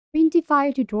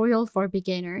Printify tutorial for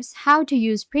beginners. How to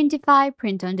use Printify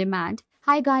print on demand.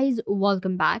 Hi guys,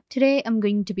 welcome back. Today I'm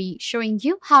going to be showing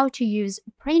you how to use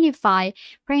Printify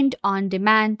print on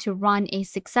demand to run a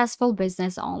successful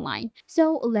business online.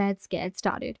 So let's get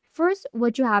started. First,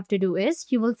 what you have to do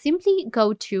is you will simply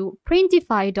go to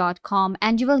printify.com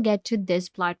and you will get to this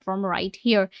platform right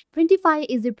here. Printify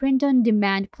is a print on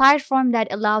demand platform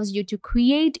that allows you to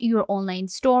create your online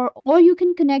store, or you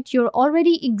can connect your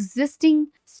already existing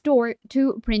store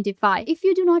to Printify. If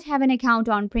you do not have an account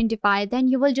on Printify, then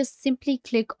you will just simply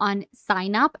click on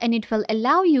sign up and it will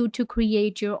allow you to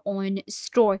create your own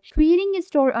store. Creating a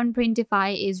store on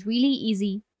Printify is really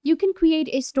easy. You can create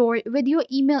a store with your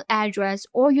email address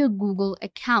or your Google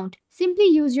account. Simply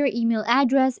use your email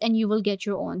address and you will get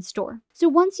your own store. So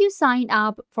once you sign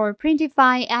up for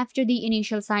Printify, after the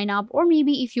initial sign up, or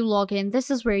maybe if you log in,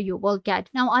 this is where you will get.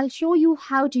 Now I'll show you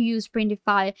how to use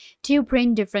Printify to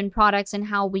print different products and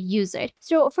how we use it.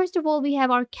 So first of all, we have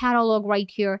our catalog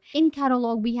right here. In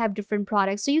catalog, we have different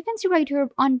products. So you can see right here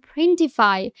on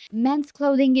Printify, men's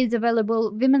clothing is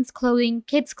available, women's clothing,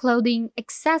 kids clothing,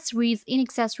 accessories. In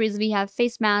accessories, we have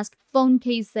face mask, phone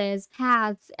cases,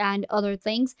 hats, and other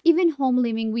things. Even home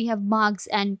living, we have mugs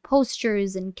and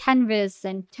posters and canvas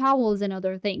and towels and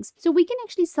other things. So we can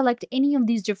actually select any of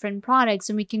these different products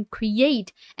and we can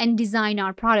create and design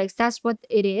our products. That's what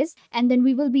it is. And then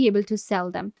we will be able to sell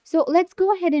them. So let's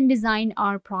go ahead and design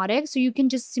our product. So you can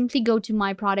just simply go to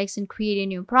my products and create a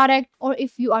new product. Or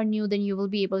if you are new, then you will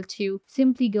be able to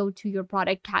simply go to your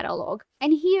product catalog.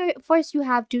 And here, first you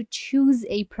have to choose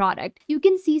a product. You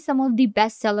can see some of the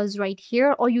best sellers right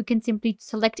here, or you can simply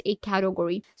select a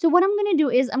category. So what I'm going to do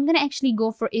is I'm going to actually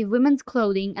go for a women's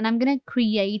clothing and I'm going to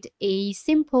create a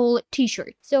simple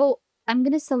t-shirt. So I'm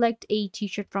going to select a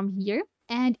t-shirt from here.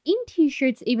 And in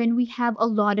t-shirts, even we have a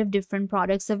lot of different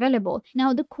products available.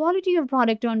 Now, the quality of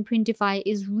product on Printify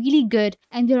is really good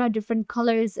and there are different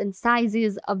colors and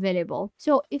sizes available.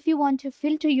 So if you want to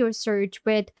filter your search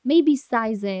with maybe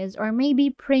sizes or maybe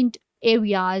print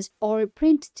areas or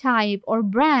print type or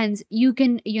brands, you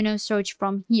can, search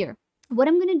from here. What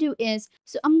I'm going to do is,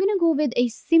 so I'm going to go with a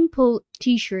simple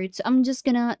t-shirt. So I'm just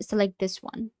going to select this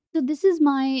one. So this is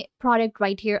my product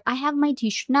right here. I have my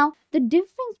t-shirt. Now, the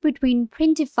difference between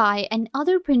Printify and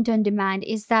other print on demand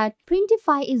is that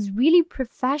Printify is really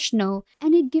professional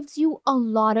and it gives you a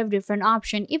lot of different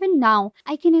options. Even now,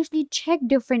 I can actually check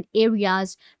different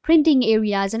areas, printing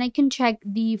areas, and I can check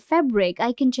the fabric.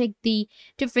 I can check the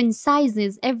different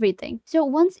sizes, everything. So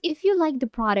once, if you like the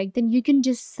product, then you can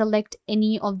just select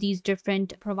any of these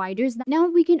different providers. Now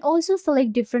we can also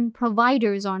select different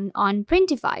providers on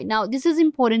Printify. Now, this is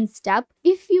important step.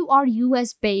 If you are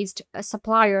US based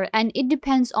supplier and it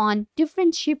depends on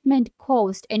different shipment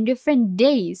cost and different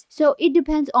days, so it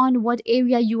depends on what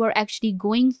area you are actually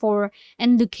going for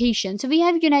and location. So we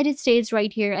have United States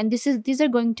right here, and these are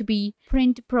going to be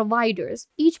print providers.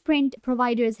 Each print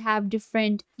providers have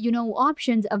different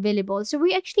options available, so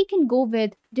we actually can go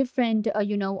with different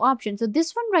options. So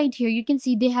this one right here, you can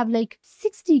see they have like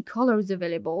 60 colors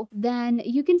available. Then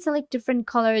you can select different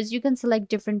colors, you can select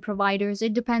different providers.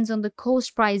 It depends on the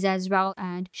cost price as well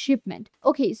and shipment.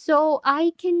 Okay, so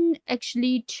I can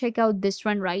actually check out this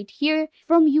one right here.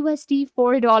 From USD,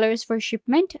 $4 for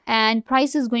shipment and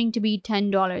price is going to be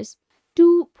 $10.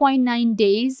 2.9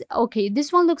 days. Okay,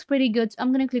 this one looks pretty good. So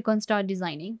I'm gonna click on start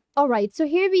designing. All right, so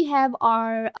here we have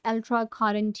our ultra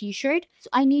cotton t-shirt. So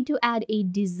I need to add a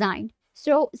design.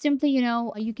 So simply,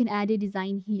 you can add a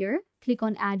design here. Click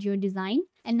on add your design.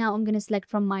 And now I'm gonna select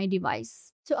from my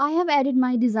device. So I have added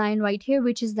my design right here,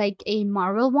 which is like a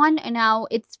Marvel one. And now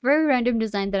it's very random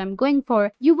design that I'm going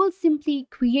for. You will simply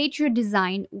create your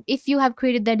design. If you have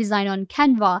created that design on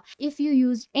Canva, if you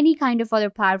used any kind of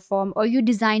other platform or you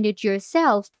designed it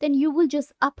yourself, then you will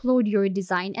just upload your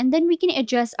design. And then we can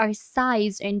adjust our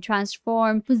size and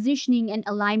transform positioning and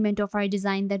alignment of our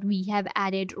design that we have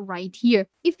added right here.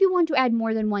 If you want to add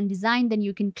more than one design, then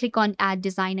you can click on add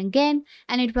design again,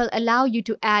 and it will allow you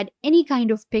to add any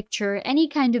kind of picture, any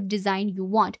kind of design you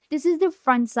want. This is the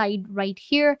front side right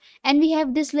here, and we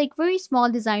have this like very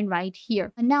small design right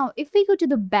here. And now if we go to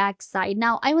the back side,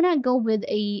 now I want to go with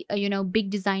a big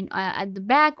design at the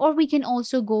back, or we can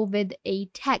also go with a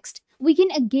text. We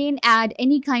can again add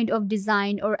any kind of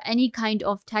design or any kind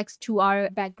of text to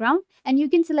our background, and you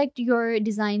can select your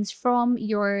designs from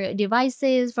your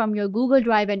devices, from your Google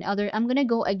Drive and other. I'm gonna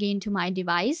go again to my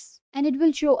device, and it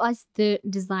will show us the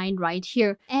design right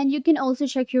here. And you can also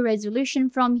check your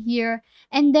resolution from here,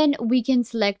 and then we can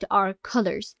select our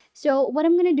colors. So what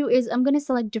I'm going to do is I'm going to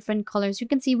select different colors. You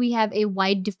can see we have a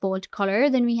white default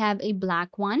color, then we have a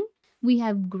black one, we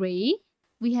have gray,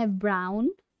 we have brown,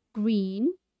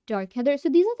 green, dark heather. So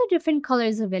these are the different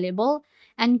colors available,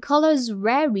 and colors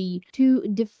vary to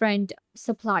different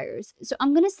suppliers. So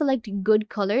I'm going to select good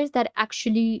colors that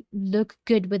actually look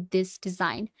good with this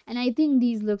design. And I think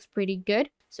these looks pretty good.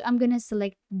 So I'm going to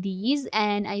select these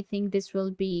and I think this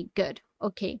will be good.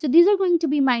 Okay, so these are going to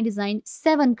be my design,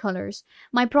 7 colors.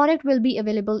 My product will be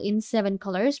available in 7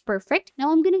 colors. Perfect.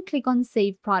 Now I'm going to click on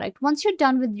save product. Once you're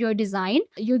done with your design,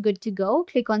 you're good to go.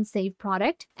 Click on save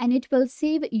product and it will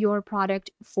save your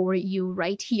product for you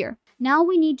right here. Now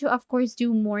we need to, of course,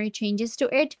 do more changes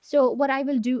to it. So what I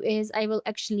will do is I will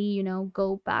actually,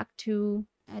 go back to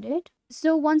edit.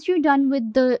 So once you're done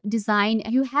with the design,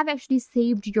 you have actually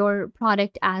saved your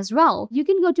product as well. You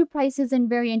can go to prices and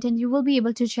variant and you will be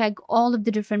able to check all of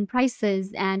the different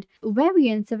prices and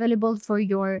variants available for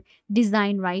your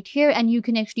design right here. And you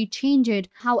can actually change it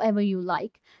however you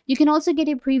like. You can also get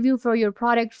a preview for your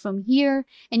product from here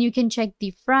and you can check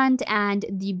the front and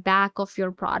the back of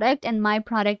your product. And my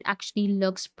product actually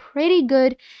looks pretty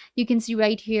good. You can see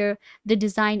right here, the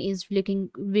design is looking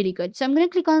really good. So I'm going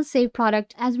to click on save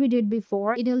product as we did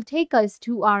before. It'll take us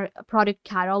to our product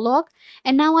catalog.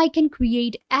 And now I can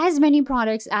create as many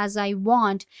products as I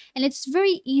want. And it's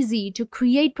very easy to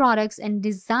create products and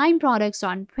design products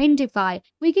on Printify.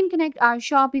 We can connect our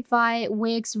Shopify,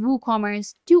 Wix,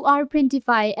 WooCommerce to our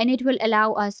Printify and it will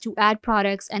allow us to add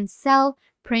products and sell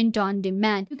print on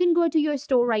demand. You can go to your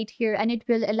store right here and it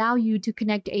will allow you to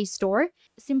connect a store.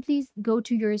 Simply go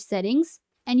to your settings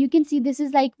and you can see this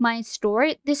is like my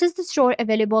store. This is the store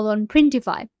available on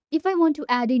Printify. If I want to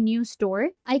add a new store,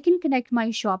 I can connect my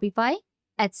Shopify,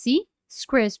 Etsy,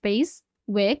 Squarespace,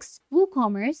 Wix,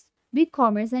 WooCommerce,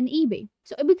 BigCommerce, and eBay.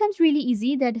 So it becomes really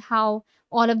easy that how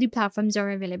all of the platforms are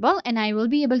available and I will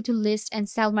be able to list and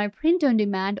sell my print on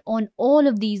demand on all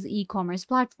of these e-commerce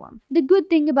platforms. The good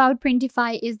thing about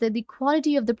Printify is that the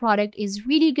quality of the product is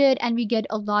really good and we get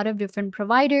a lot of different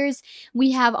providers.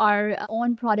 We have our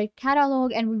own product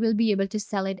catalog and we will be able to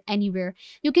sell it anywhere.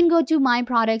 You can go to my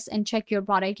products and check your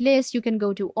product list. You can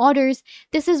go to orders.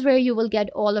 This is where you will get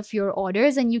all of your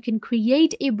orders and you can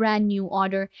create a brand new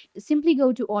order. Simply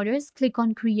go to orders, click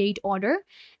on create order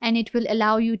and it will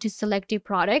allow you to select a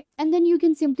product and then you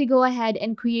can simply go ahead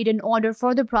and create an order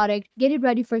for the product, get it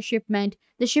ready for shipment.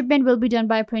 The shipment will be done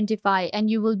by Printify and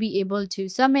you will be able to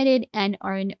submit it and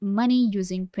earn money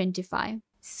using Printify.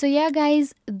 So yeah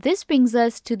guys, this brings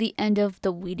us to the end of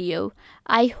the video.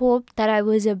 I hope that I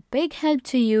was a big help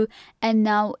to you and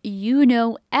now you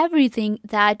know everything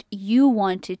that you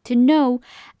wanted to know.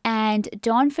 And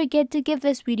don't forget to give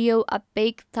this video a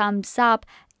big thumbs up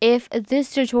if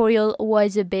this tutorial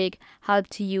was a big help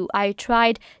to you. I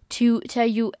tried to tell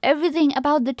you everything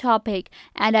about the topic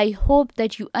and I hope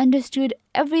that you understood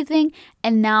everything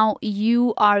and now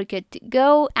you are good to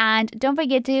go. And don't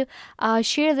forget to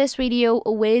share this video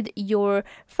with your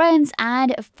friends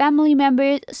and family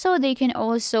members so they can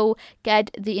also get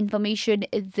the information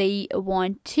they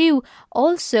want to.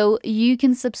 Also, you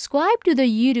can subscribe to the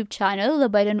YouTube channel. The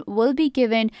button will be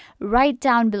given right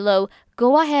down below.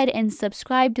 Go ahead and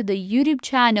subscribe to the YouTube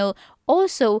channel.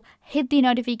 Also, hit the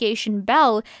notification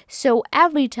bell so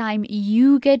every time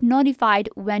you get notified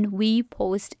when we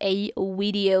post a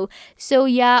video. So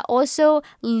yeah, also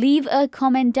leave a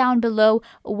comment down below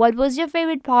what was your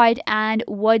favorite part and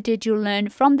what did you learn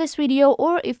from this video,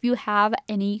 or if you have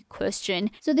any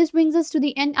question. So this brings us to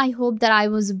the end. I hope that I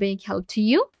was a big help to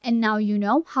you and now you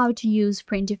know how to use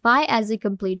Printify as a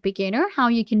complete beginner, how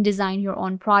you can design your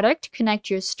own product, connect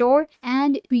your store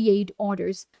and create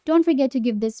orders. Don't forget to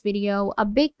give this video a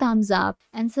big thumbs up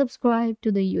and subscribe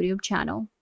to the YouTube channel.